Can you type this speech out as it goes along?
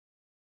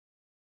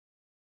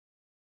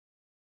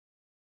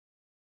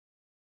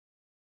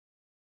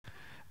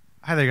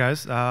Hi there,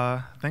 guys.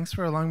 Thanks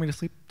for allowing me to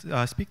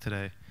speak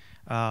today.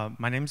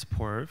 My name's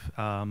Apoorv.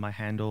 My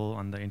handle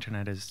on the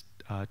internet is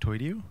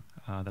Toidu.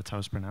 That's how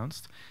it's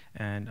pronounced.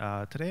 And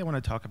today I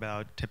want to talk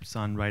about tips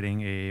on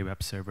writing a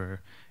web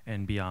server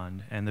and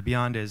beyond. And the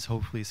beyond is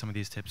hopefully some of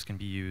these tips can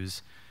be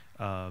used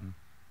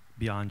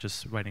beyond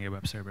just writing a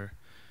web server.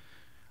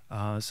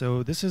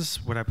 So this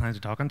is what I plan to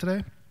talk on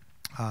today.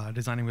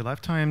 Designing with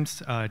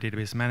lifetimes,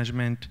 database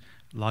management,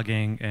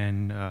 logging,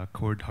 and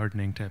code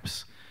hardening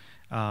tips.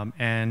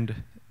 And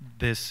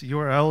this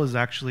URL is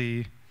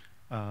actually,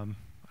 I don't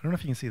know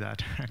if you can see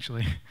that,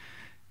 actually.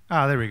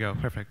 There we go,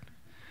 perfect.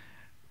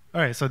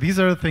 All right, so these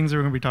are the things that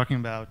we're going to be talking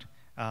about.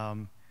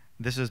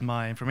 This is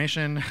my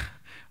information.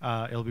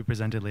 It'll be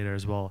presented later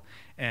as well.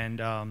 And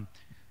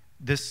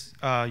this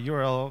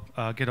URL,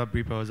 GitHub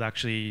repo, is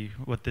actually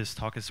what this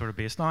talk is sort of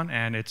based on.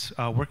 And it's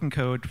working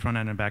code, front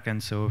end and back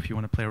end. So if you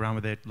want to play around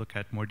with it, look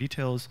at more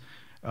details,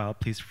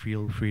 please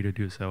feel free to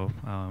do so.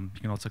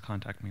 You can also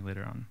contact me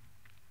later on.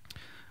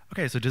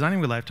 Okay, so designing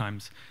with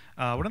lifetimes.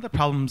 One of the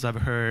problems I've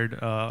heard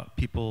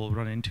people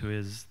run into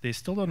is they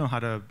still don't know how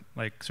to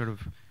sort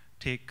of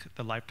take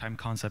the lifetime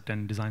concept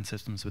and design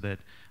systems with it.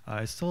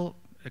 It's still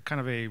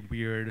kind of a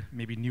weird,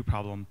 maybe new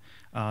problem.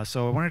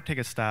 So I wanted to take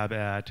a stab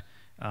at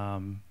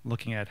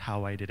looking at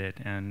how I did it.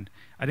 And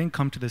I didn't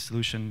come to this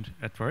solution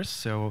at first,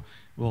 so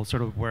we'll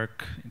sort of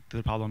work through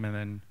the problem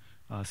and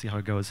then see how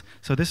it goes.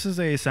 So this is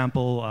a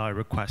sample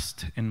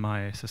request in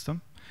my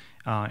system.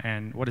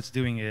 And what it's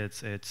doing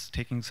is it's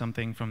taking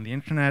something from the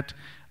internet,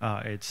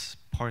 it's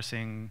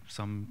parsing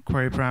some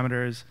query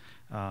parameters,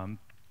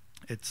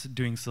 it's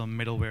doing some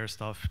middleware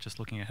stuff, just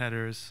looking at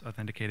headers,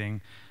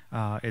 authenticating.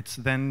 It's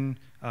then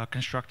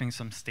constructing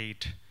some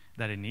state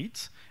that it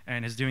needs,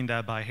 and it's doing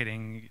that by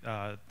hitting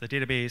the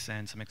database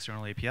and some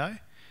external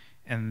API.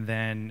 And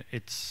then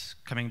it's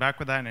coming back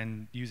with that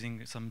and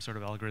using some sort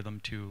of algorithm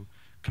to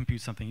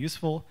compute something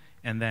useful,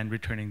 and then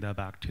returning that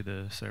back to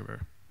the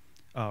server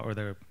or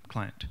the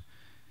client.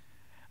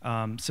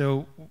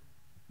 So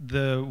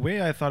the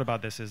way I thought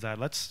about this is that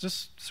let's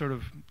just sort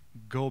of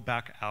go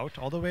back out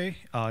all the way,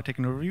 take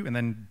an overview, and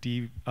then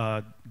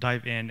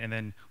dive in, and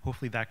then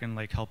hopefully that can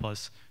help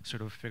us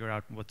sort of figure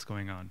out what's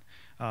going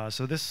on.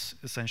 So this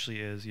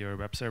essentially is your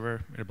web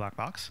server in a black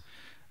box.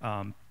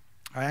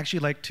 I actually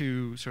like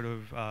to sort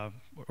of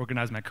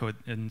organize my code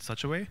in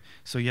such a way.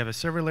 So you have a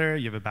server layer,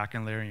 you have a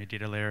backend layer, and your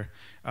data layer.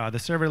 The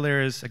server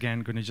layer is,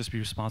 again, going to just be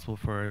responsible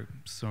for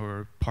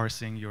sort of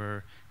parsing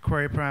your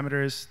query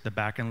parameters. The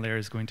backend layer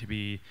is going to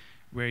be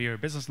where your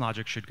business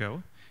logic should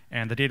go.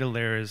 And the data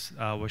layer is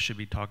what should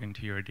be talking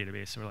to your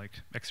database or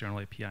external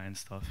API and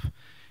stuff.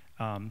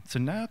 So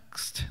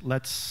next,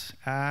 let's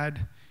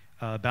add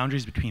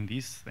boundaries between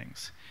these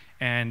things.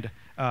 And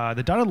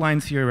the dotted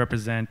lines here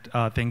represent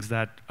things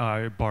that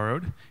are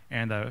borrowed,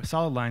 and the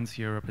solid lines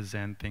here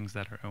represent things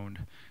that are owned.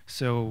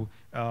 So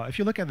if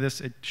you look at this,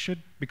 it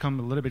should become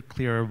a little bit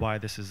clearer why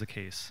this is the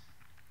case.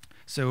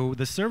 So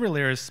the server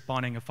layer is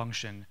spawning a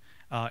function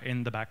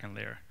in the backend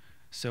layer,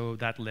 so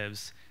that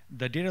lives.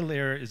 The data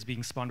layer is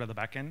being spawned by the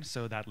backend,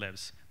 so that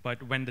lives.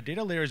 But when the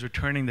data layer is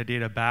returning the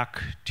data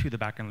back to the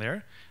backend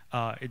layer,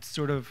 it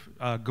sort of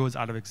goes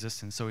out of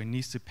existence, so it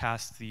needs to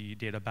pass the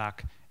data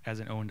back as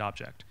an owned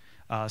object.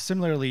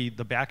 Similarly,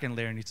 the backend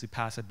layer needs to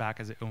pass it back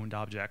as an owned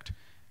object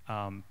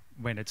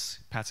when it's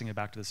passing it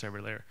back to the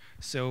server layer.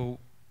 So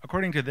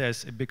according to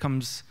this, it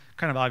becomes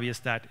kind of obvious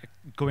that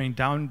going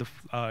down the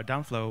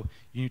downflow,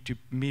 you need to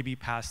maybe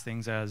pass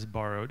things as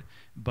borrowed,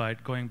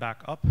 but going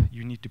back up,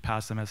 you need to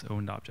pass them as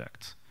owned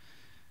objects.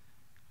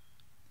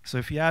 So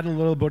if you add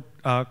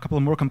a couple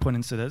more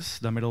components to this,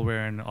 the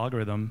middleware and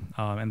algorithm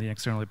and the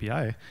external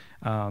API,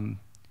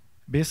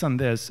 based on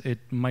this, it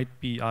might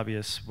be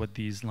obvious what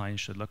these lines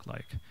should look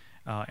like.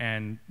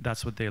 And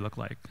that's what they look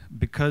like.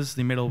 Because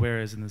the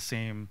middleware is in the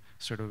same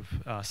sort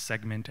of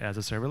segment as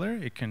a server layer,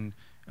 it can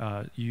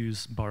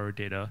use borrowed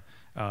data.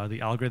 The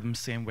algorithm,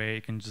 same way,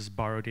 it can just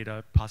borrow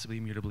data, possibly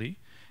mutably.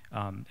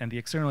 And the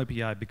external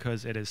API,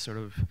 because it is sort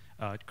of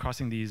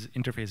crossing these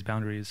interface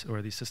boundaries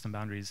or these system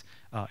boundaries,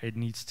 it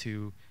needs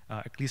to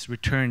at least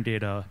return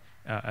data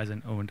as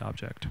an owned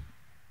object.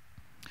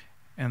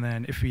 And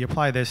then if we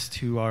apply this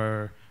to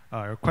our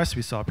request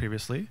we saw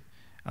previously,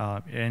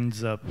 it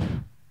ends up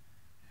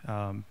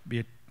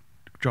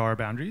draw our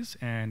boundaries,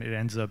 and it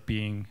ends up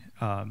being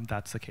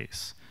that's the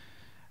case.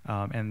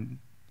 And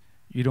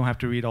you don't have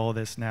to read all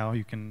this now.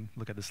 You can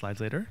look at the slides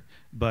later.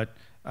 But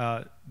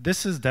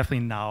this is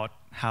definitely not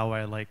how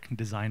I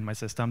design my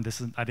system.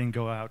 I didn't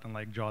go out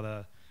and draw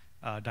the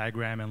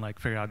diagram and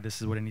figure out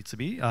this is what it needs to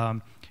be.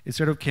 It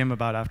sort of came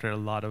about after a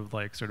lot of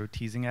sort of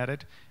teasing at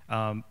it.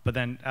 But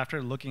then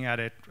after looking at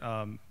it,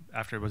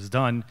 after it was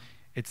done,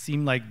 it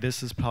seemed like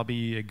this is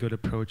probably a good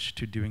approach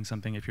to doing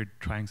something if you're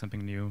trying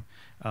something new.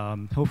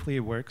 Hopefully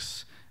it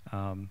works.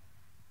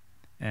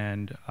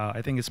 And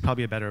I think it's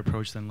probably a better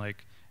approach than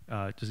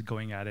just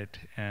going at it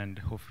and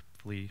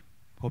hopefully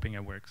hoping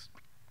it works.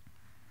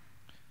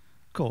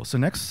 Cool. So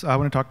next, I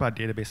want to talk about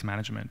database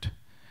management.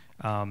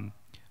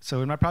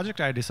 So in my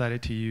project, I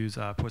decided to use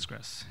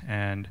Postgres.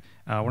 And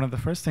one of the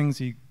first things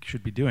you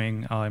should be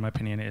doing, in my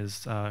opinion,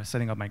 is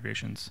setting up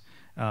migrations.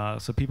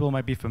 So people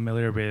might be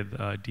familiar with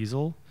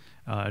Diesel.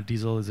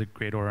 Diesel is a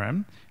great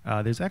ORM.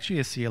 There's actually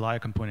a CLI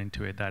component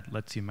to it that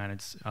lets you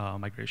manage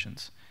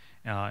migrations.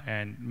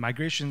 And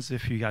migrations,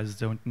 if you guys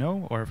don't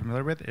know or are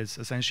familiar with, is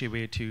essentially a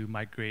way to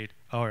migrate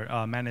or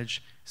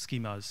manage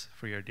schemas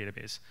for your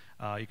database.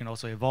 You can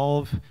also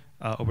evolve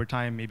over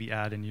time, maybe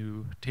add a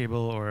new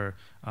table or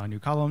new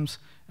columns.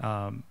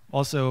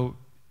 Also,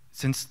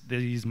 since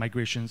these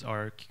migrations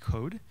are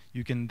code,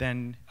 you can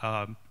then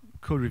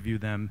code review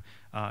them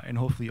and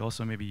hopefully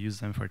also maybe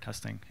use them for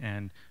testing.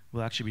 And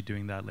we'll actually be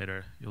doing that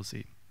later, you'll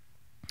see.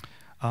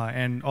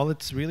 And all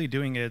it's really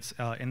doing is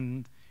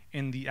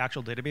in the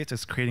actual database,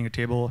 it's creating a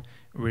table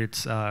where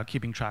it's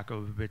keeping track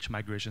of which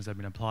migrations have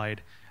been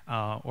applied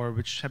or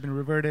which have been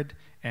reverted,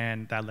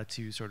 and that lets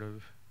you sort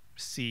of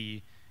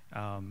see,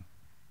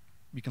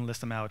 you can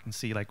list them out and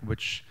see like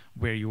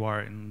where you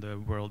are in the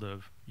world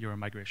of your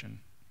migration.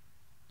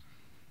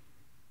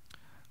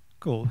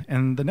 Cool.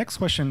 And the next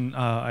question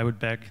I would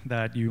beg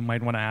that you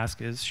might want to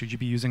ask is, should you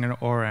be using an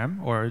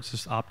ORM or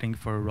just opting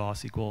for raw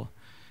SQL?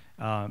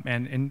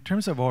 And in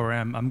terms of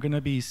ORM, I'm going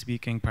to be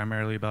speaking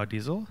primarily about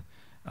Diesel.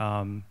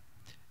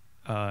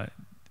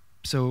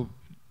 So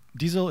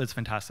Diesel is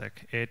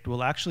fantastic. It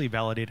will actually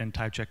validate and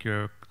type check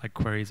your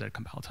queries at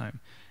compile time.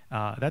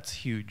 That's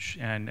huge,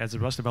 and as a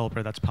Rust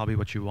developer, that's probably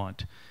what you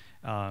want.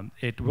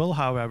 It will,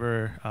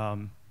 however,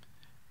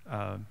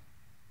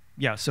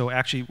 yeah, so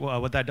actually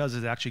what that does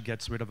is it actually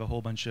gets rid of a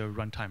whole bunch of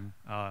runtime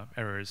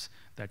errors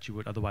that you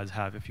would otherwise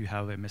have if you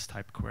have a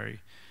mistyped query.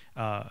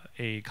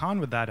 A con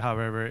with that,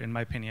 however, in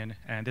my opinion,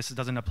 and this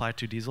doesn't apply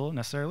to Diesel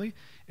necessarily,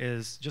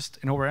 is just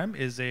an ORM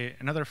is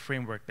another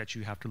framework that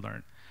you have to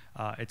learn.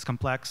 It's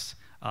complex.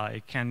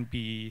 It can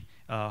be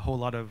a whole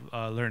lot of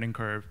learning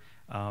curve.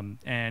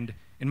 And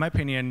in my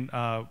opinion,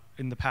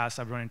 in the past,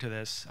 I've run into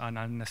this,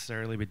 not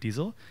necessarily with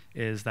Diesel,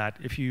 is that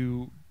if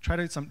you try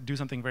to do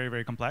something very,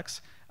 very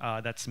complex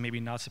that's maybe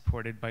not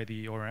supported by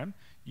the ORM,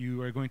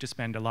 you are going to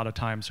spend a lot of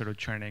time sort of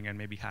churning and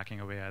maybe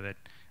hacking away at it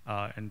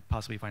and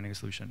possibly finding a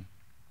solution.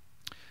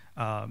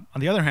 On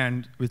the other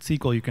hand, with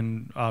SQL, you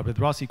can, with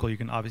raw SQL, you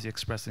can obviously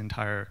express the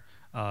entire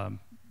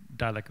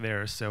dialect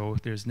there. So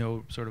there's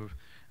no sort of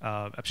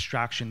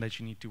abstraction that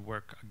you need to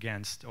work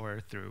against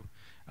or through.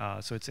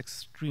 So it's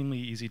extremely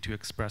easy to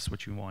express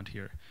what you want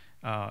here.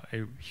 A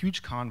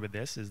huge con with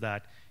this is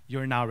that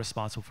you're now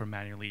responsible for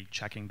manually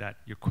checking that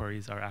your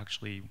queries are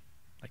actually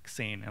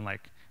sane and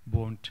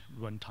won't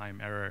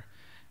runtime error.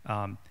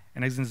 And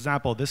as an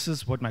example, this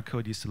is what my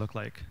code used to look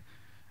like.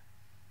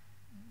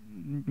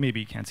 Maybe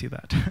you can't see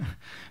that.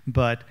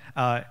 But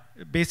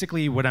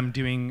basically what I'm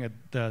doing at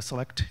the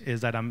select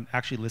is that I'm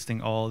actually listing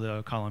all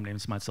the column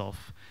names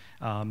myself.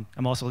 I'm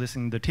also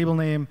listing the table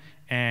name,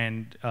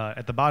 and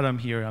at the bottom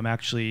here, I'm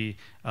actually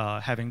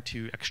having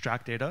to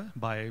extract data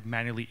by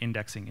manually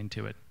indexing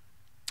into it.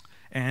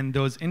 And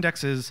those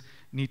indexes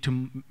need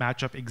to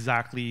match up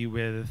exactly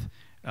with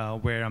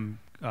where I'm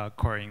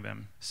querying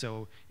them.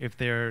 So if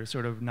they're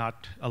sort of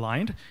not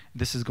aligned,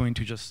 this is going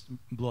to just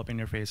blow up in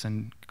your face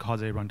and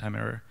cause a runtime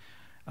error.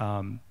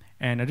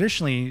 And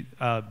additionally,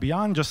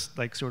 beyond just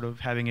sort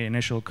of having an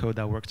initial code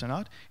that works or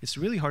not, it's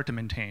really hard to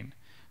maintain.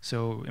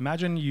 So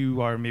imagine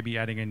you are maybe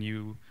adding a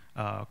new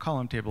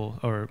column table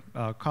or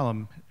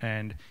column,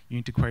 and you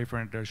need to query for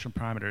additional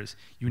parameters.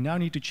 You now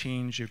need to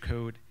change your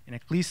code in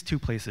at least 2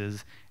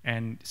 places,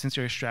 and since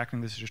you're extracting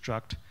this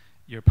struct,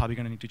 you're probably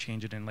going to need to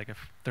change it in a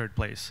 3rd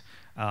place.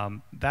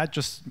 That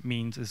just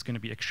means it's going to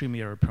be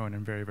extremely error prone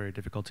and very, very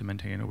difficult to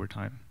maintain over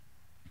time.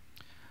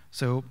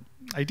 So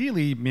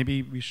ideally,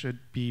 maybe we should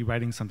be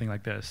writing something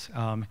like this.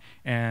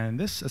 And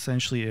this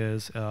essentially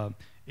is a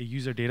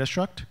user data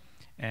struct.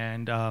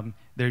 And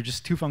there are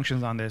just 2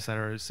 functions on this that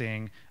are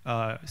saying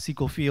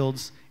SQL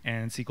fields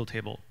and SQL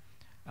table.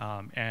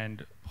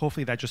 And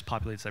hopefully that just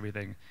populates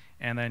everything.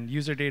 And then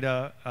user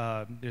data,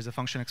 there's a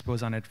function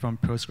exposed on it from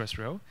Postgres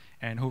row,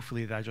 and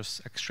hopefully that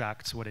just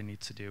extracts what it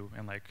needs to do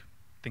and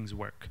things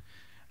work.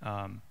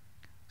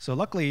 So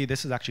luckily,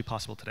 this is actually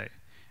possible today.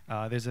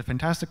 There's a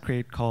fantastic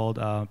crate called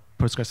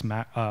Postgres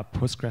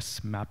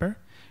Mapper,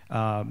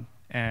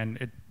 and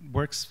it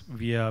works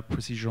via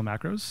procedural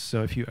macros.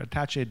 So if you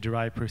attach a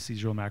derived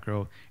procedural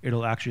macro,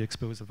 it'll actually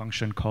expose a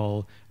function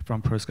called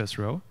from Postgres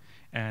row.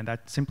 And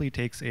that simply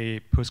takes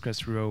a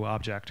Postgres row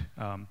object.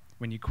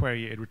 When you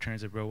query, it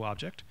returns a row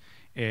object.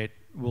 It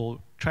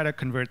will try to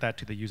convert that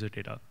to the user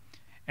data.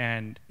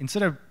 And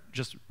instead of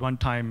just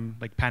runtime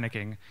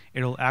panicking,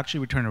 it'll actually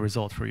return a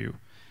result for you.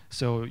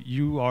 So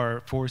you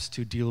are forced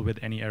to deal with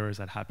any errors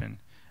that happen,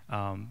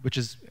 which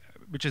is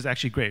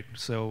actually great.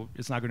 So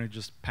it's not going to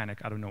just panic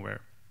out of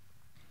nowhere.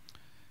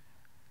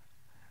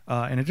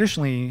 And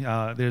additionally,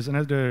 there's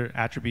another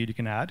attribute you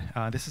can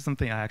add. This is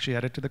something I actually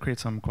added to the crate,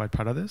 so I'm quite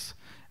proud of this.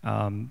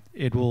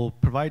 It will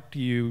provide to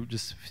you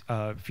just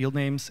field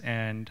names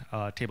and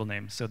table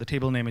names. So the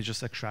table name is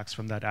just extracts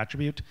from that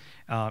attribute,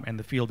 and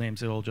the field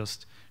names, it'll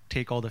just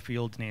take all the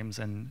field names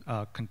and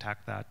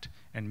concatenate that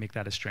and make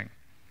that a string.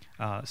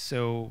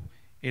 So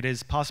it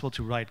is possible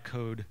to write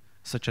code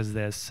such as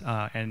this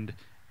and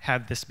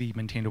have this be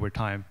maintained over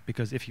time,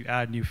 because if you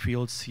add new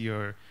fields to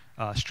your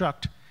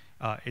struct,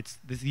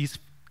 these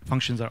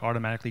functions are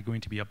automatically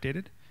going to be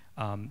updated,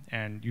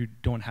 and you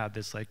don't have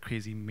this like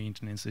crazy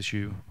maintenance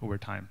issue over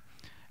time.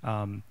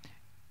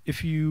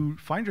 If you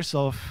find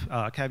yourself,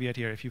 caveat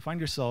here, if you find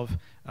yourself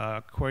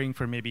querying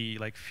for maybe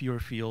like fewer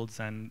fields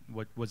than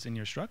what was in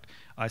your struct,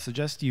 I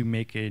suggest you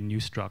make a new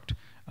struct.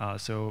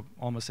 So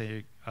almost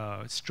a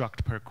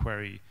struct per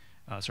query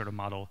sort of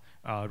model,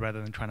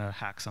 rather than trying to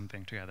hack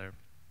something together.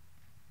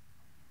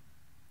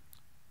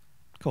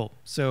 Cool.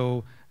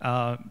 So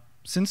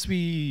since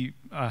we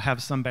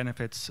have some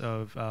benefits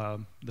of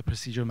the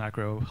procedural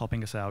macro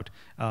helping us out,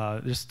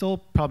 there's still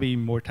probably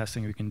more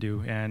testing we can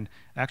do. And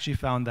I actually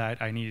found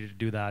that I needed to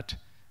do that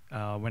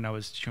when I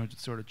was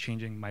sort of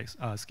changing my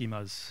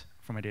schemas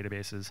for my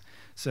databases.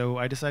 So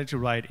I decided to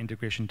write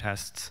integration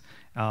tests.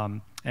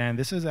 And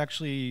this is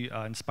actually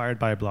inspired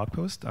by a blog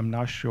post. I'm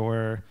not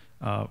sure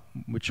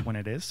which one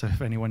it is. So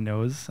if anyone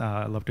knows,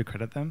 I'd love to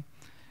credit them.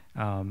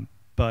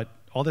 But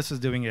all this is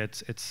doing,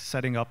 it's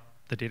setting up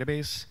the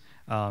database,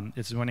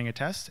 it's running a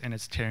test, and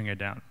it's tearing it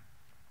down.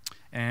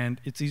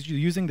 And it's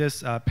using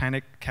this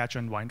panic catch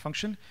unwind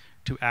function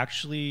to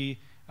actually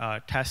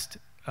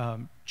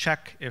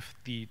check if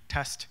the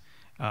test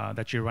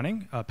that you're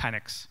running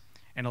panics.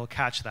 And it'll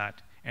catch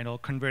that, and it'll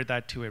convert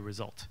that to a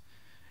result.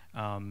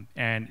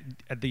 And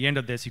at the end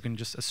of this, you can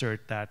just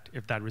assert that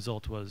if that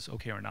result was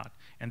OK or not.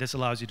 And this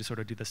allows you to sort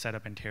of do the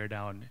setup and tear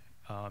down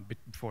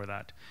before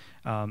that.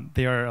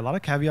 There are a lot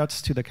of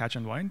caveats to the catch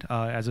and wind.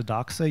 As a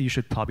doxa, you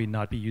should probably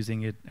not be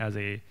using it as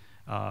a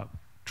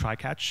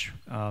try-catch.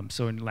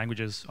 So in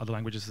languages, other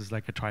languages is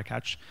like a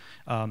try-catch.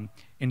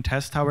 In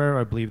test, however,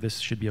 I believe this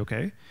should be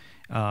OK.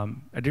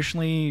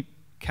 Additionally,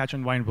 catch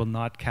and wind will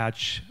not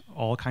catch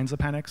all kinds of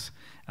panics.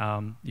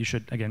 You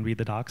should, again, read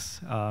the docs.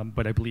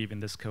 But I believe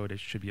in this code, it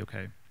should be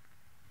OK.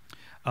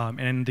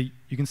 And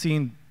you can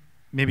see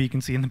maybe you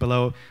can see in the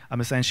below,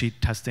 I'm essentially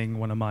testing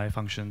one of my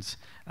functions,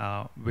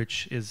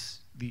 which is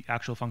the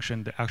actual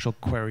function, the actual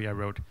query I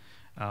wrote.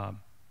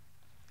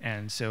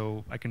 And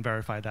so I can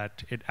verify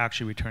that it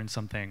actually returns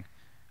something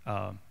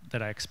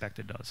that I expect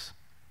it does.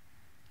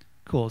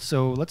 Cool.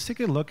 So let's take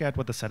a look at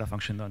what the setup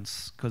function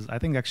does, because I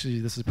think actually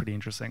this is pretty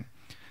interesting.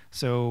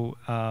 So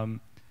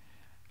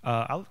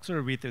I'll sort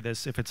of read through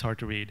this if it's hard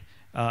to read.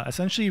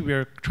 Essentially,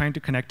 we're trying to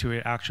connect to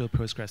an actual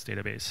Postgres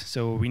database.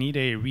 So we need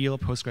a real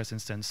Postgres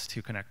instance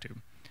to connect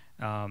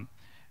to.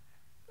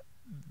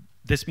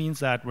 This means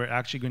that we're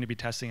actually going to be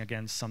testing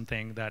against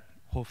something that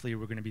hopefully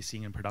we're going to be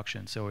seeing in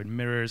production. So it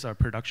mirrors our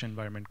production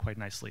environment quite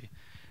nicely.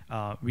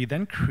 We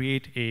then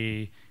create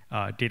a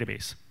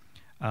database.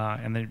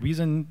 And the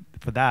reason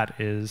for that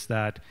is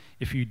that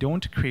if you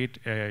don't create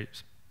a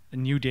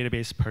new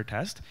database per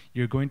test,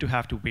 you're going to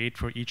have to wait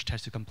for each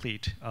test to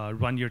complete,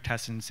 run your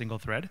test in a single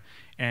thread,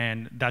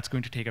 and that's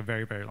going to take a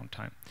very, very long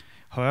time.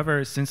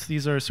 However, since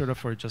these are sort of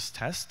for just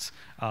tests,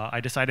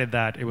 I decided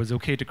that it was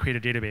OK to create a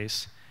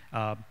database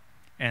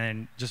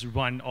and just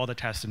run all the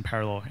tests in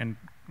parallel, and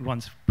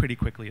runs pretty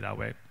quickly that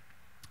way.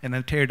 And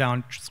then tear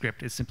down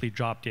script is simply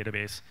drop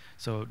database,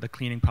 so the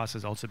cleaning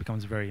process also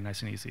becomes very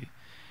nice and easy.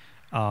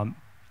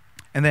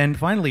 And then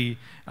finally,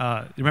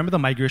 remember the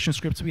migration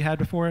scripts we had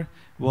before?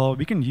 Well,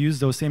 we can use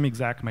those same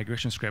exact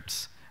migration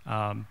scripts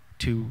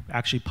to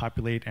actually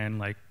populate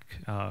and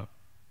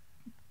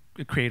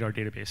create our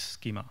database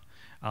schema.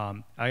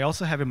 I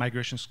also have a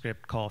migration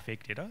script called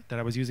fake data that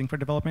I was using for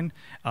development.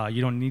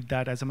 You don't need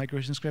that as a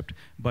migration script,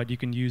 but you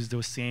can use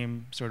those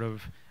same sort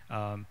of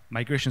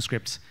migration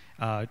scripts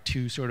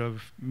to sort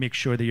of make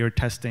sure that you're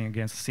testing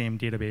against the same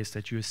database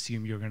that you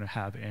assume you're going to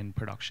have in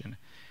production.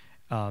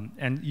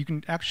 And you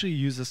can actually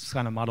use this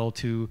kind of model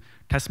to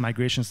test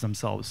migrations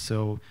themselves.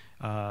 So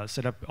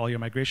set up all your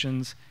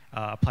migrations,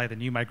 apply the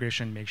new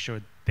migration, make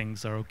sure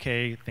things are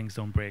OK, things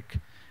don't break.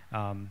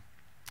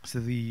 So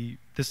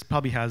this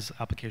probably has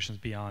applications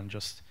beyond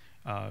just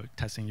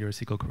testing your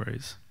SQL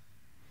queries.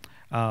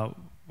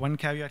 One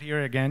caveat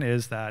here, again,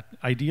 is that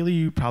ideally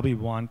you probably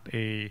want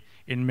a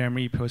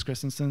in-memory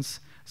Postgres instance,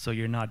 so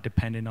you're not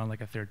dependent on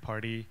like a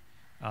third-party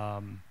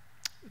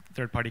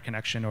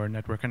connection or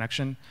network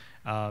connection.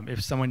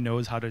 If someone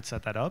knows how to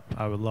set that up,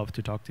 I would love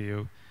to talk to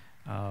you.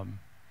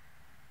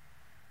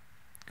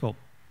 Cool.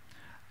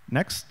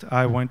 Next,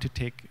 I want to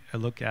take a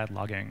look at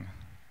logging.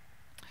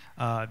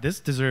 This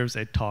deserves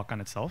a talk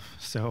on itself,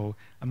 so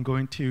I'm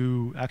going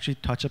to actually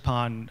touch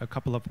upon a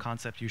couple of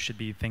concepts you should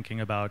be thinking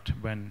about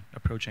when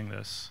approaching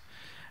this.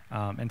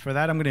 And for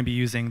that, I'm going to be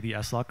using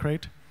the slog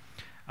crate.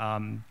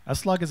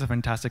 Slog is a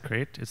fantastic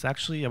crate. It's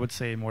actually, I would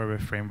say, more of a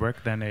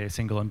framework than a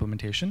single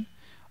implementation.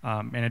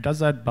 And it does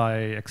that by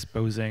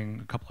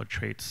exposing a couple of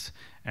traits.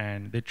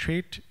 And the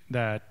trait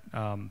that,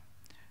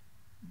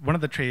 one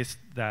of the traits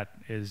that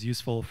is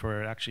useful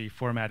for actually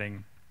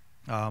formatting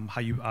how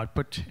you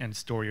output and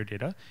store your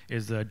data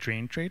is the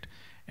drain trait.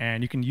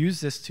 And you can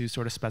use this to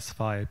sort of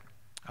specify,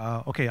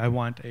 OK, I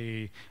want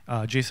a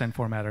JSON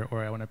formatter,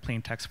 or I want a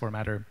plain text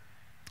formatter.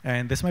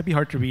 And this might be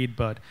hard to read,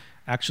 but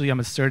Actually, I'm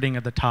asserting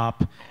at the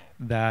top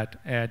that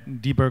at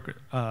debug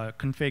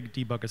config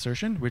debug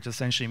assertion, which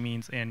essentially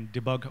means in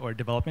debug or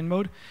development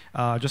mode,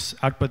 just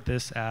output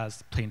this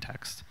as plain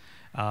text.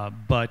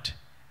 But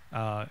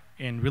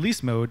in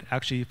release mode,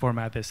 actually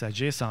format this as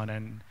JSON,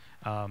 and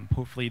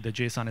hopefully the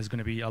JSON is going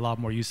to be a lot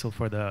more useful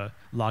for the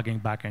logging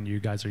backend you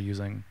guys are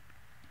using.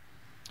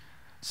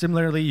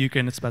 Similarly, you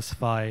can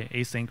specify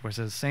async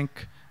versus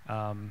sync,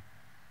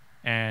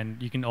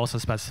 and you can also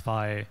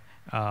specify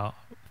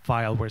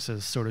file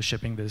versus sort of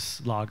shipping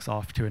this logs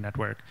off to a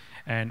network.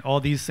 And all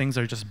these things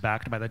are just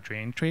backed by the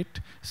drain trait,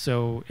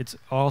 so it's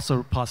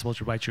also possible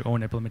to write your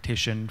own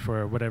implementation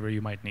for whatever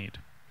you might need.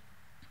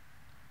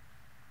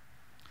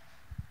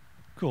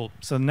 Cool.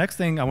 So the next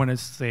thing I want to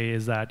say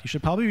is that you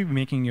should probably be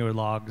making your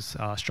logs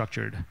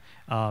structured.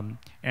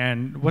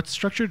 And what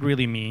structured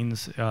really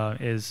means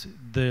is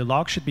the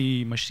log should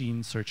be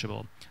machine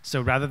searchable.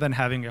 So rather than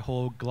having a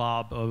whole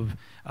glob of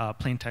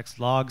plain text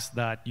logs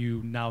that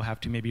you now have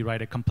to maybe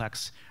write a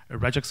complex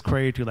regex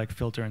query to like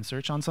filter and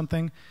search on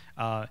something,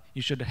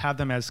 you should have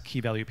them as key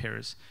value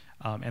pairs.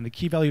 And the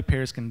key value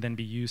pairs can then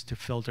be used to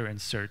filter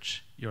and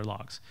search your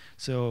logs.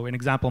 So an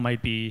example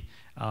might be,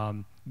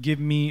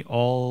 give me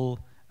all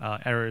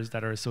errors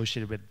that are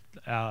associated with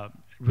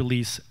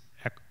release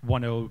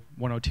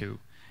 102,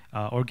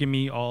 or give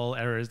me all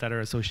errors that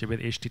are associated with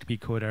HTTP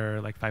code error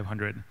like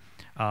 500,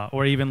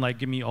 or even like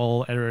give me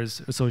all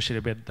errors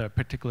associated with the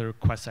particular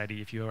request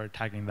ID if you are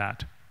tagging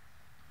that.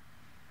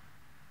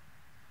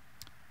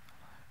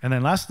 And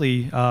then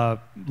lastly,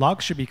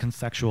 logs should be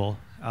contextual,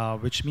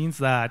 which means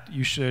that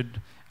you should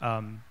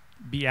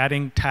be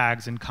adding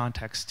tags and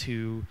context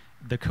to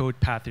the code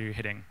path that you're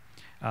hitting.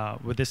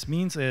 What this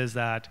means is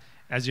that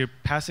as you're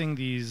passing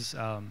these,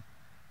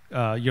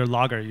 your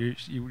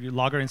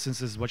logger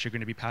instance is what you're going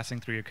to be passing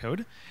through your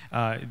code.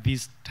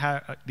 These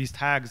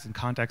tags and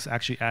contexts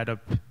actually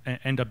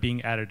end up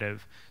being additive.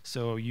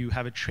 So you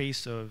have a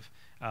trace of,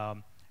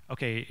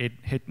 okay, it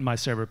hit my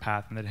server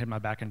path, and then it hit my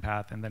backend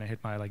path, and then it hit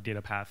my like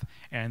data path,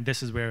 and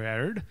this is where it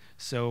errored.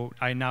 So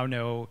I now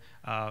know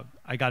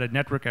I got a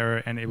network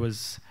error, and it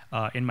was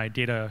in my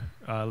data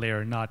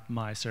layer, not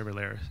my server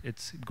layer.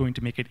 It's going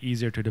to make it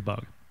easier to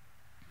debug.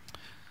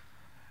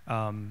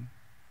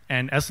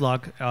 And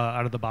slog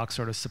out of the box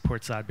sort of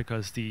supports that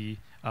because the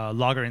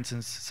logger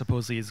instance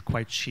supposedly is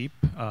quite cheap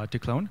to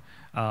clone.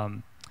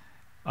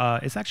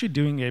 It's actually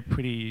doing a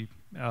pretty,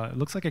 it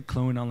looks like a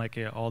clone on like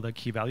all the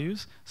key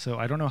values. So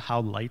I don't know how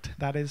light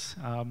that is.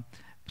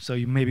 So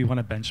you maybe want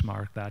to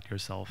benchmark that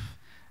yourself.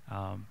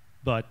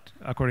 But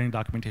according to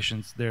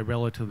documentations, they're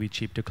relatively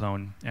cheap to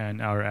clone and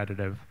are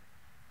additive.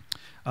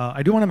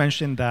 I do want to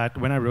mention that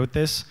when I wrote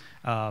this,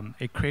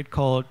 a crate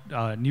called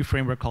new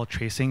framework called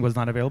tracing was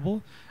not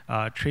available.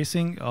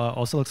 Tracing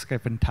also looks like a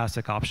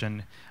fantastic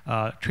option.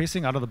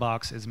 Tracing out of the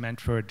box is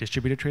meant for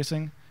distributed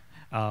tracing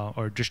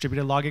or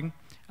distributed logging,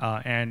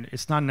 and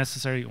it's not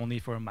necessary only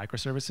for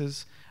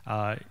microservices.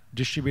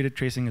 Distributed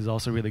tracing is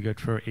also really good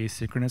for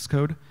asynchronous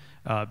code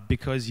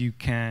because you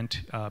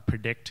can't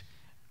predict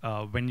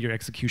when your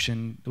next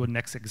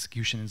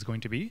execution is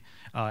going to be,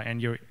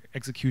 and your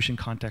execution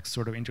context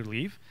sort of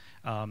interleave.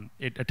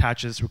 It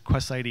attaches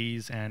request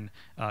IDs and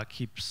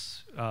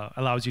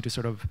allows you to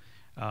sort of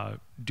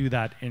do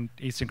that in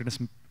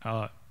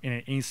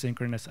an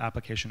asynchronous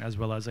application as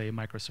well as a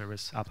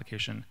microservice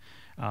application.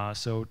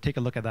 So take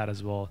a look at that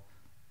as well.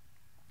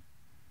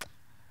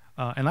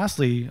 And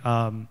lastly,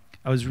 I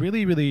was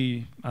really,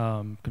 really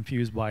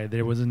confused why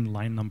there wasn't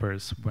line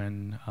numbers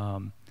when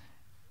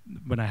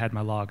I had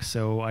my log.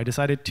 So I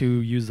decided to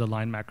use the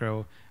line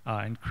macro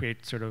and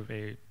create sort of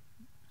a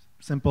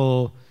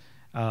simple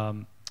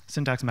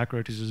syntax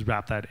macro to just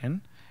wrap that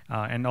in.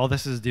 And all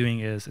this is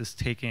doing is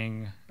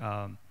taking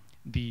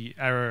the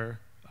error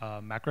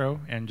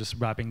macro and just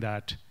wrapping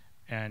that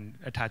and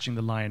attaching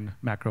the line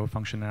macro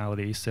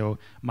functionality. So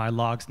my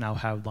logs now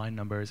have line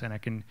numbers, and I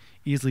can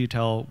easily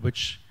tell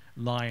which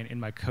line in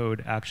my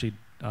code actually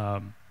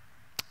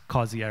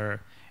caused the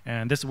error.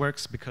 And this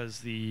works because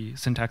the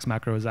syntax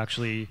macro is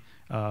actually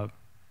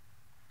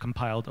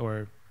compiled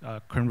or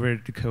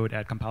converted to code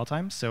at compile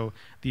time. So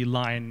the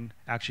line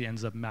actually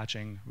ends up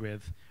matching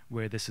with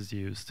where this is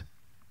used.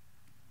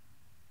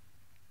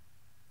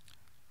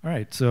 All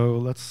right, so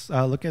let's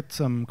look at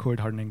some code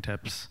hardening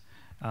tips.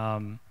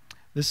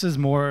 This is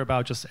more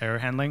about just error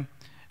handling.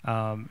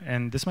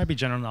 And this might be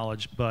general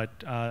knowledge,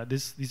 but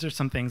these are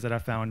some things that I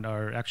found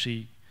are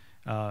actually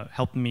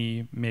helping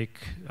me make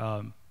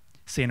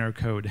saner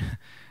code.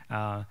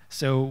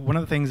 So one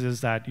of the things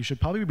is that you should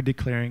probably be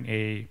declaring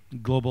a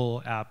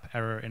global app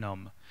error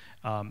enum.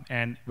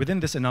 And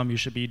within this enum, you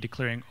should be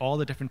declaring all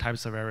the different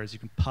types of errors you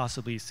can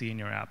possibly see in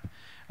your app.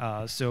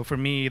 So for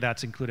me,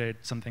 that's included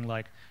something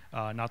like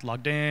not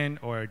logged in,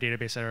 or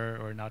database error,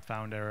 or not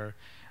found error.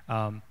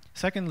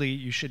 Secondly,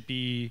 you should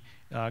be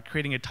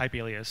creating a type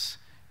alias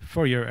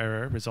for your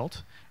error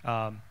result.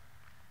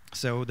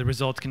 So the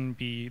result can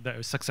be,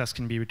 the success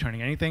can be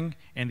returning anything,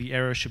 and the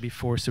error should be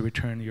forced to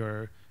return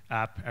your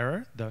app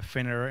error, the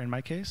fin error in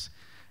my case.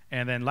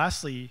 And then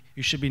lastly,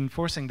 you should be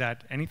enforcing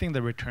that anything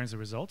that returns a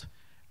result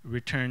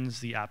returns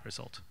the app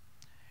result.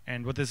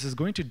 And what this is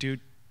going to do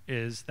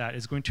is that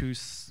it's going to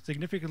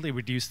significantly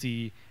reduce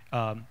the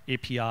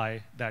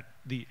API that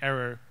the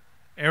error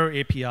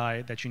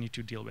API that you need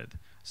to deal with.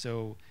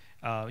 So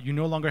you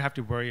no longer have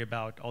to worry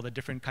about all the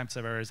different kinds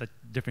of errors that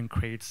different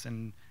crates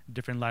and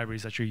different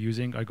libraries that you're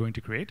using are going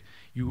to create.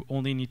 You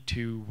only need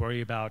to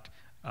worry about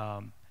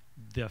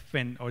the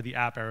fin or the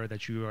app error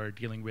that you are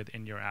dealing with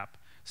in your app.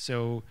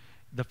 So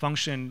the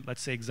function,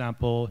 let's say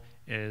example,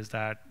 is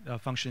that a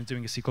function is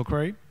doing a SQL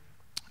query.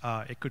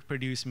 It could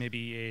produce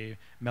maybe a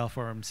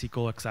malformed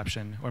SQL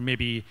exception, or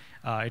maybe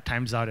it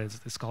times out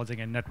as it's causing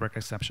a network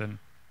exception.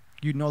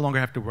 You no longer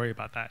have to worry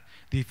about that.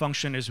 The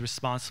function is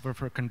responsible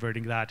for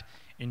converting that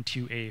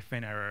into a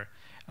fin error.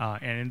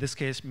 And in this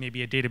case,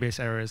 maybe a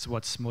database error is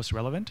what's most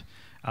relevant.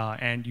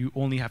 And you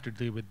only have to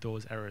deal with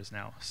those errors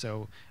now.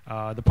 So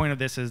the point of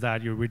this is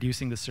that you're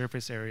reducing the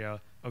surface area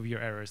of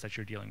your errors that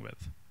you're dealing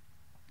with.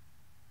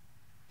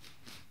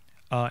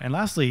 And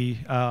lastly,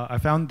 I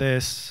found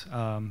this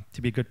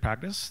to be good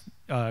practice,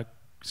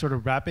 sort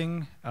of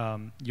wrapping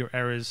your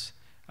errors,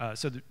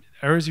 so the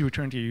errors you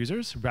return to your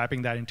users,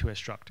 wrapping that into a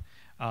struct,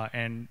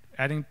 and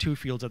adding 2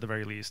 fields at the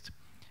very least.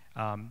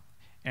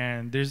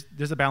 And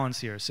there's a balance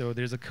here. So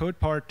there's a code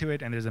part to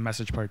it, and there's a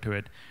message part to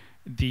it.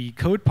 The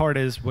code part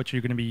is what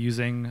you're going to be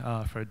using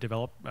for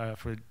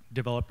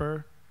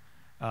developer.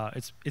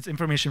 It's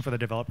information for the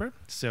developer.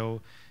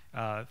 So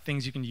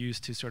things you can use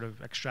to sort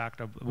of extract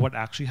of what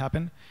actually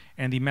happened.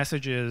 And the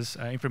message is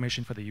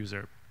information for the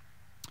user.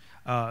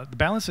 The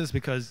balance is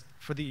because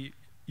for the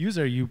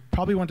user, you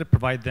probably want to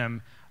provide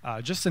them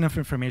just enough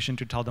information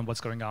to tell them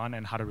what's going on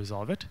and how to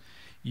resolve it.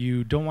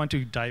 You don't want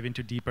to dive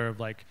into deeper of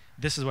like,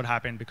 this is what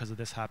happened because of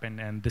this happened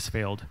and this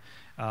failed.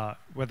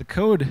 With the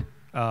code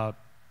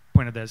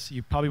point of this,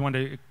 you probably want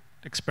to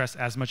express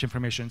as much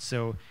information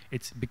so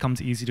it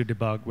becomes easy to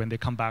debug when they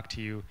come back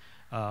to you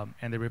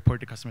and they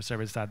report to customer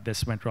service that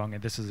this went wrong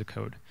and this is the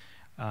code.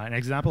 An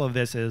example of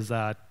this is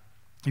that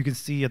you can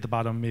see at the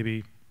bottom,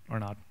 maybe or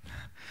not,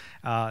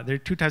 there are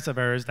 2 types of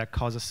errors that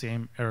cause the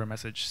same error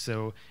message.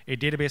 So a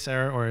database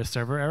error or a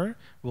server error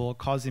will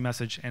cause the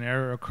message an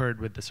error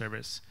occurred with the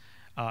service.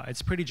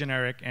 It's pretty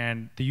generic,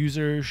 and the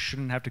user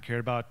shouldn't have to care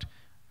about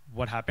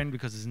what happened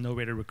because there's no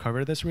way to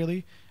recover this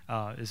really.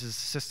 This is a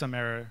system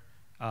error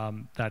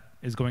that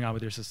is going on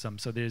with your system,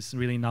 so there's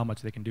really not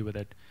much they can do with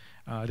it.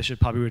 They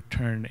should probably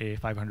return a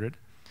 500.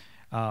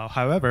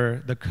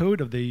 However, the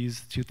code of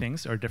these 2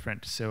 things are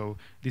different. So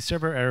the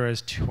server error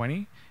is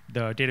 20,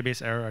 the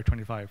database error are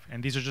 25.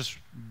 And these are just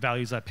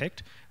values I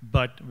picked.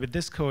 But with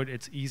this code,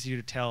 it's easier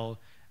to tell,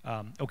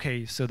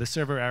 OK, so the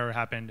server error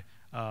happened,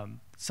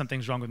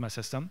 something's wrong with my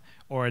system.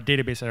 Or a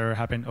database error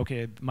happened,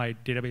 OK, my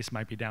database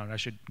might be down. I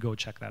should go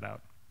check that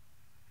out.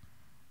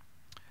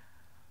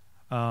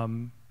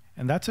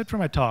 And that's it for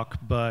my talk.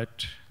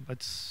 But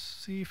let's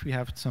see if we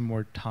have some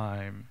more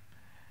time.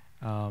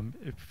 I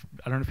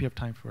don't know if you have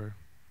time for,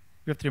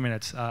 we have 3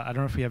 minutes. I don't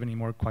know if we have any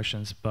more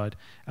questions, but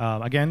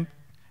again,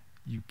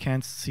 you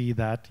can't see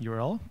that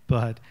URL,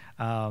 but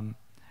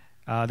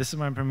this is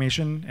my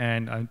information,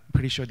 and I'm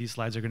pretty sure these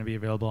slides are going to be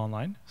available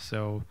online,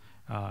 so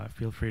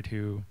feel free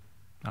to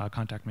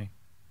contact me.